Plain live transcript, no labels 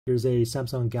Here's a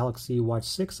Samsung Galaxy Watch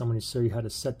 6. I'm going to show you how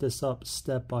to set this up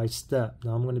step by step.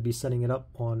 Now I'm going to be setting it up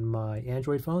on my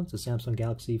Android phone, the Samsung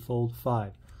Galaxy Fold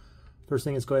 5. First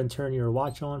thing is go ahead and turn your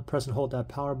watch on, press and hold that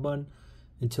power button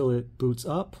until it boots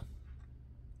up.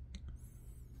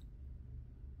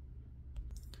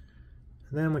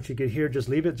 And then once you get here, just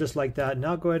leave it just like that.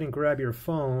 Now go ahead and grab your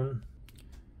phone,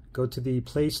 go to the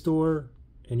Play Store,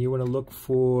 and you want to look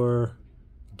for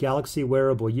Galaxy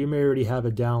Wearable. You may already have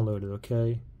it downloaded,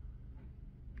 okay?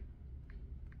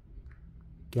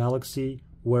 Galaxy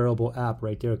Wearable app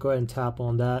right there. Go ahead and tap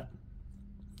on that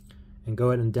and go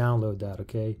ahead and download that,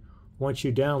 okay? Once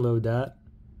you download that,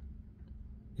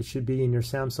 it should be in your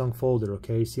Samsung folder,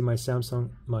 okay? See my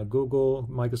Samsung, my Google,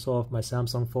 Microsoft, my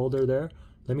Samsung folder there?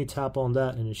 Let me tap on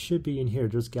that and it should be in here,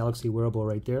 just Galaxy Wearable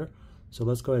right there. So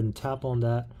let's go ahead and tap on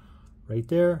that right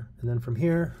there. And then from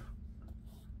here,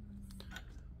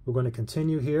 we're going to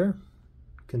continue here.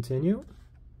 Continue.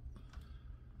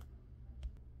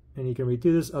 And you can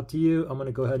redo this, up to you. I'm going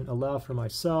to go ahead and allow for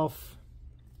myself.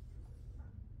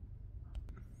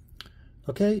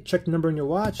 Okay, check the number in your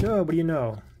watch. Oh, what do you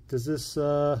know? Does this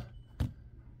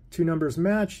two numbers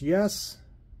match? Yes.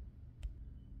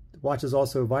 The watch is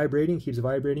also vibrating, keeps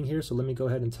vibrating here. So let me go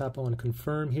ahead and tap on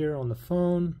confirm here on the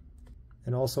phone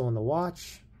and also on the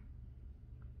watch.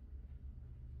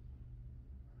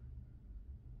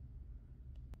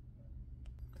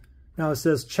 Now it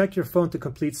says check your phone to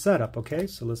complete setup. Okay,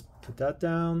 so let's put that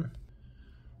down.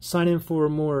 Sign in for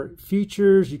more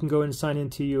features. You can go ahead and sign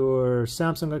into your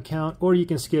Samsung account, or you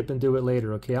can skip and do it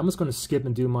later. Okay, I'm just going to skip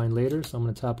and do mine later. So I'm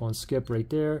going to tap on skip right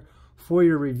there. For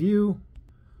your review,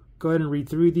 go ahead and read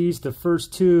through these. The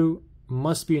first two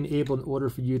must be enabled in order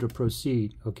for you to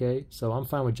proceed. Okay, so I'm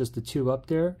fine with just the two up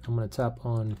there. I'm going to tap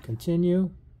on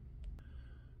continue.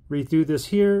 Read through this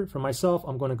here. For myself,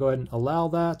 I'm going to go ahead and allow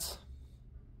that.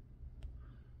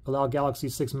 Allow Galaxy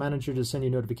 6 Manager to send you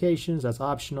notifications. That's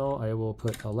optional. I will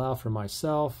put allow for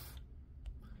myself.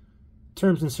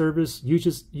 Terms and service,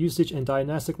 usage and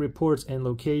diagnostic reports and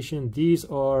location. These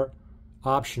are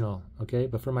optional, okay?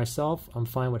 But for myself, I'm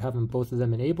fine with having both of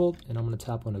them enabled. And I'm going to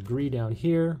tap on agree down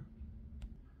here.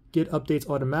 Get updates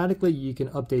automatically. You can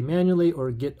update manually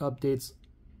or get updates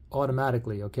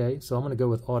automatically, okay? So I'm going to go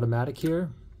with automatic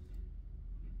here.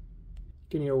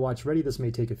 Getting your watch ready. This may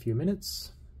take a few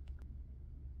minutes.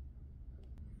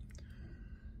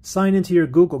 Sign into your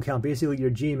Google account, basically your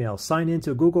Gmail. Sign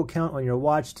into a Google account on your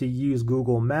watch to use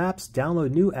Google Maps,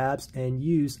 download new apps, and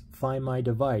use Find My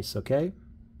Device, okay?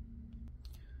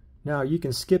 Now, you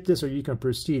can skip this or you can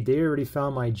proceed. They already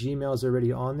found my Gmail's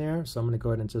already on there, so I'm going to go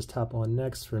ahead and just tap on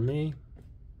Next for me.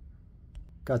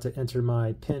 Got to enter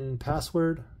my PIN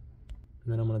password,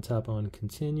 and then I'm going to tap on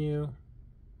Continue.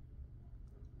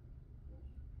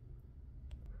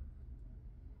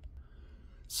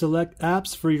 Select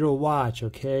apps for your watch,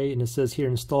 okay? And it says here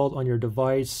installed on your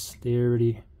device.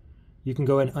 You can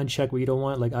go ahead and uncheck what you don't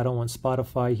want. Like I don't want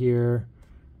Spotify here.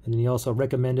 And then you also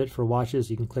recommend it for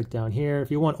watches. You can click down here.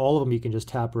 If you want all of them, you can just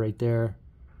tap right there.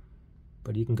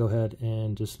 But you can go ahead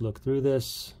and just look through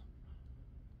this.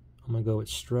 I'm gonna go with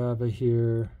Strava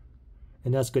here.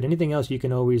 And that's good. Anything else you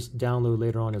can always download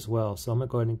later on as well. So I'm gonna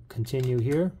go ahead and continue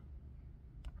here.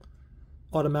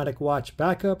 Automatic watch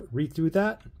backup, read through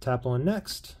that, tap on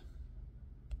next.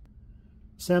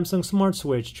 Samsung Smart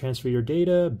Switch, transfer your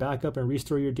data, backup and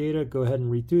restore your data. Go ahead and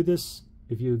read through this.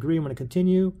 If you agree, I'm going to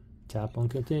continue, tap on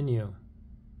continue.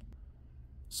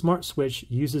 Smart Switch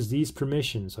uses these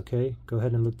permissions, okay? Go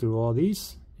ahead and look through all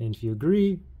these. And if you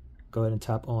agree, go ahead and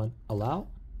tap on allow.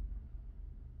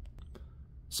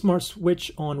 Smart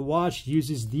Switch on watch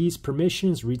uses these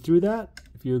permissions, read through that.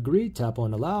 If you agree, tap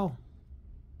on allow.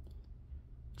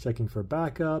 Checking for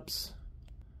backups.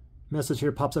 Message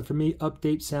here pops up for me,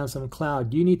 update Samsung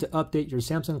Cloud. You need to update your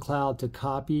Samsung Cloud to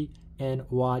copy and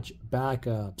watch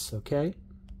backups, okay?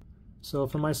 So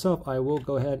for myself, I will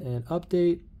go ahead and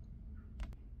update.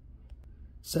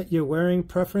 Set your wearing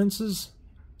preferences.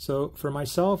 So for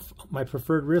myself, my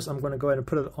preferred wrist, I'm going to go ahead and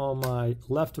put it on my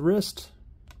left wrist.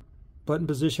 Button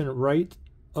position right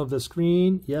of the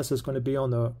screen. Yes, it's going to be on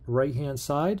the right-hand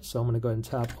side. So I'm going to go ahead and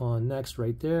tap on next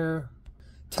right there.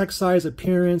 Text size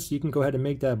appearance, you can go ahead and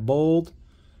make that bold.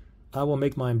 I will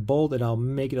make mine bold and I'll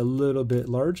make it a little bit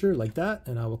larger like that,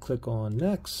 and I will click on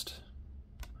next.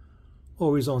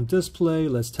 Always on display,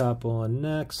 let's tap on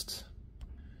next.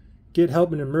 Get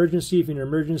help in emergency. If you're in an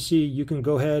emergency, you can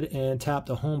go ahead and tap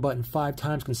the home button 5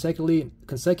 times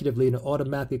consecutively and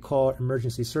automatically call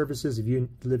emergency services. If you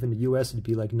live in the US, it'd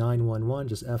be like 911,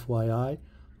 just FYI.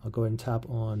 I'll go ahead and tap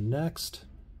on next.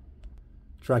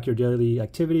 Track your daily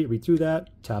activity, read through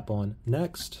that, tap on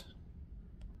next.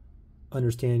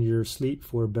 Understand your sleep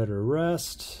for better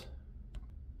rest.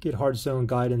 Get heart zone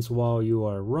guidance while you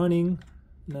are running.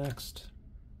 Next.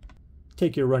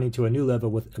 Take your running to a new level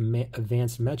with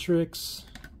advanced metrics.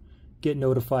 Get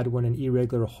notified when an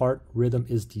irregular heart rhythm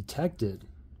is detected.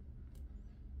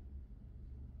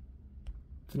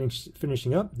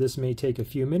 Finishing up, this may take a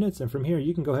few minutes, and from here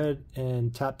you can go ahead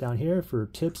and tap down here for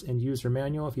tips and user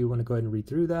manual if you want to go ahead and read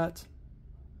through that.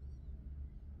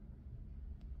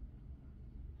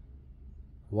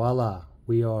 Voila,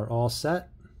 we are all set.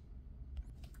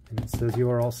 And it says you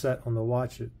are all set on the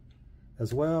watch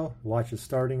as well. Watch is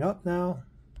starting up now.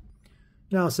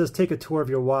 Now it says take a tour of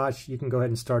your watch. You can go ahead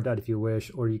and start that if you wish,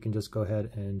 or you can just go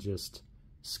ahead and just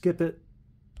skip it.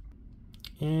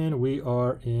 And we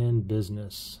are in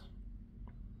business.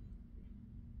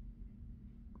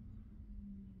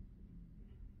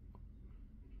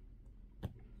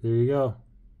 There you go.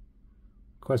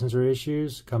 Questions or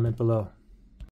issues, comment below.